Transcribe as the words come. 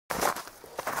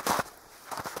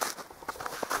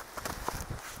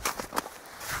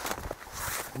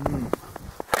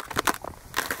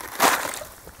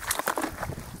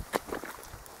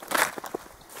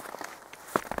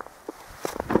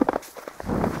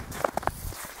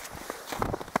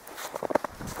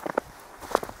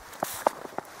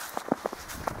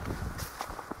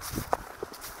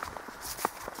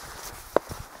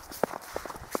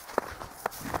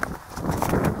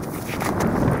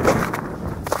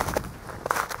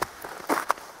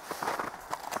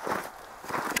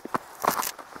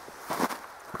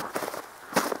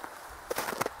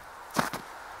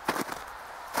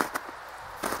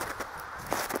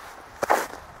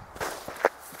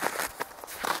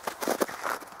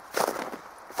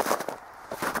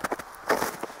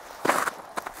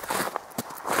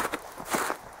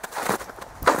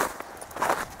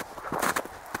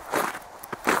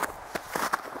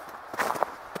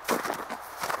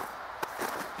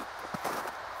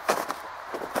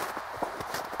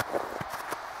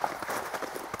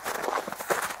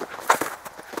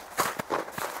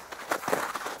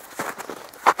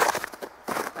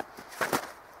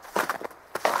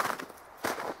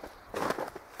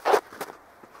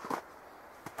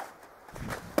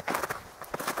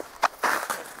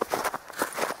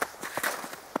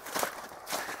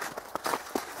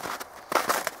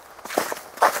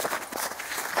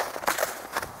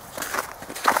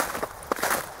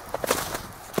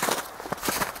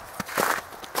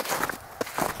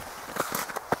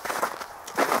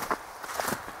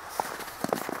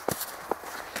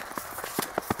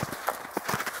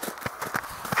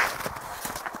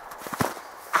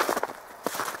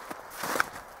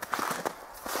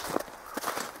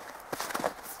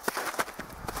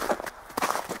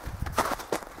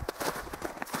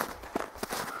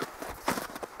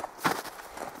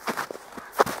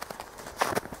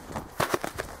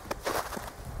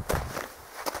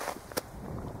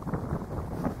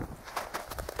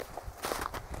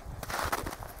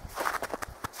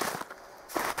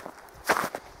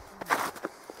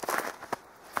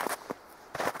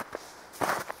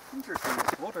Interesting,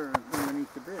 there's water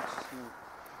underneath the bridge,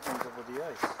 so comes over the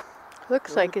ice.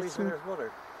 Looks like it's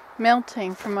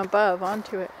melting from above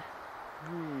onto it.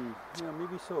 Yeah,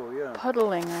 maybe so, yeah.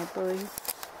 Puddling, I believe.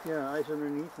 Yeah, ice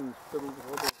underneath and filled with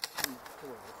water.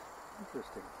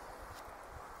 Interesting.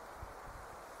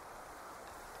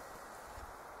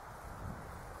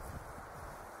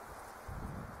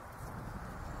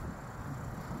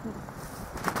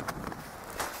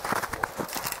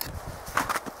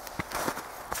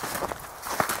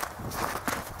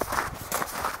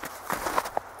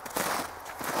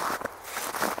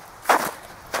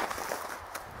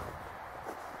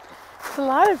 A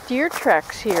lot of deer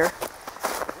tracks here.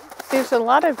 There's a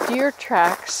lot of deer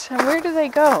tracks. And where do they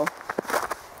go?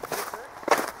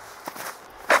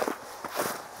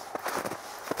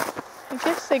 I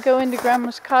guess they go into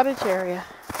Grandma's cottage area.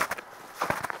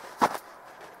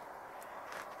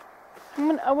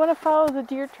 I want to follow the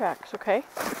deer tracks, okay?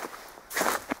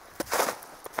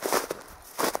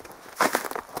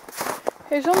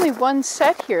 There's only one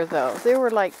set here, though. There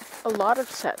were like a lot of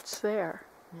sets there.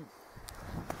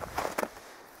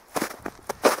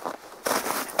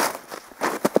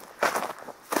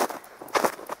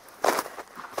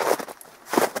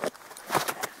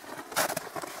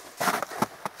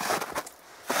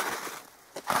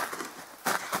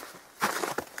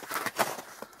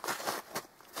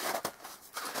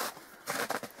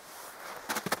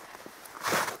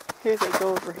 Here they go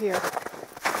over here.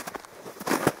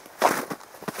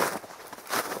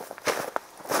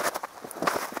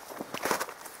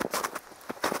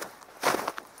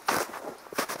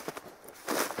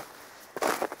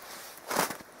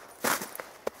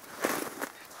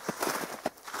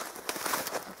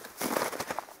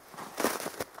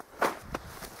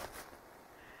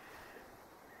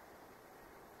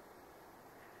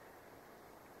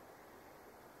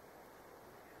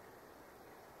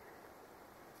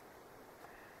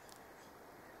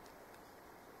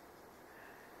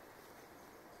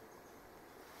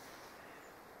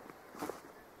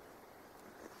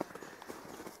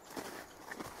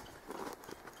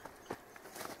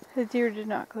 The deer did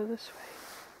not go this way.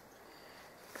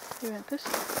 They went this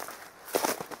way.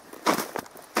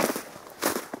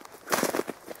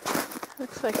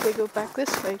 Looks like they go back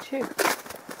this way too.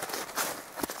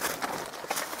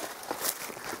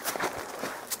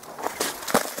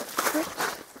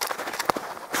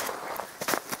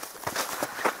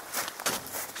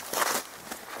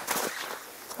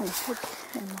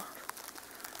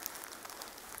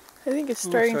 I think it's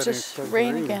starting to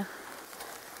rain again.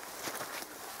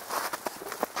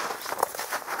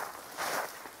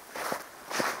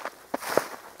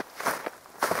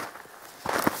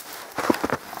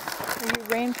 Are you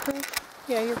rainproof?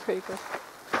 Yeah, you're pretty good.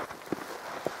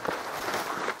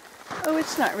 Oh,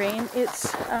 it's not rain. It's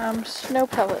snow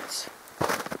pellets.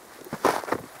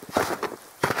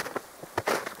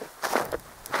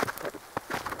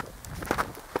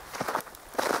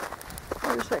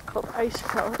 What is that called? Ice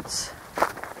pellets.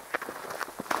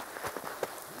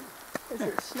 Is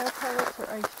it snow pellets or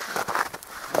ice pellets?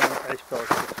 Ice pellets,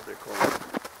 that's what they're called.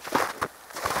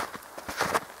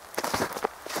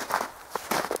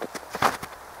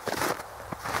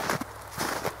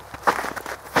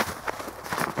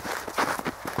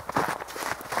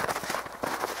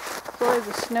 Boy,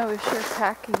 the snow is sure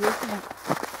packy, isn't it?